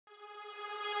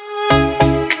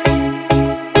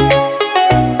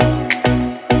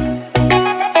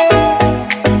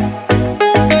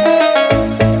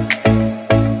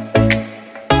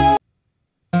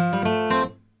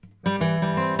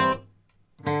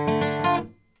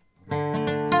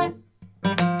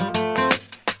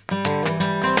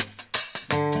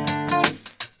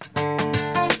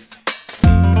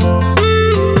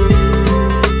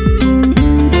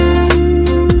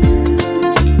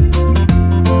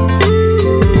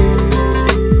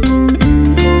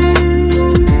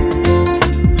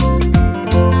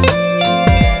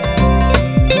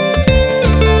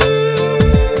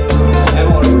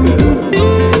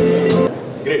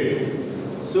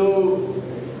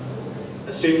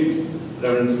esteemed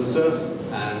Reverend Sister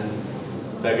and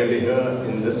faculty here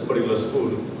in this particular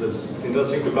school. It's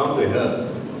interesting to come to here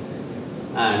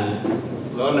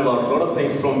and learn about a lot of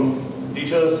things from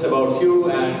teachers about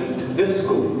you and this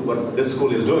school, what this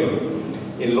school is doing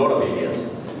in a lot of areas.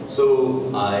 So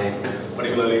I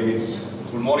particularly means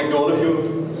good morning to all of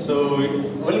you. So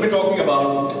we'll be talking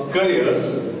about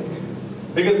careers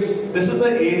because this is the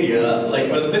area, like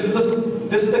this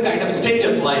is the kind of stage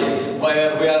of life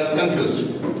where we are confused.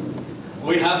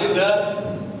 We have been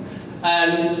there,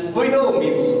 and we know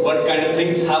means what kind of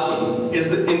things happen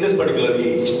is in this particular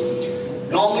age.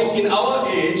 Normally, in our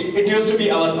age, it used to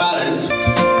be our parents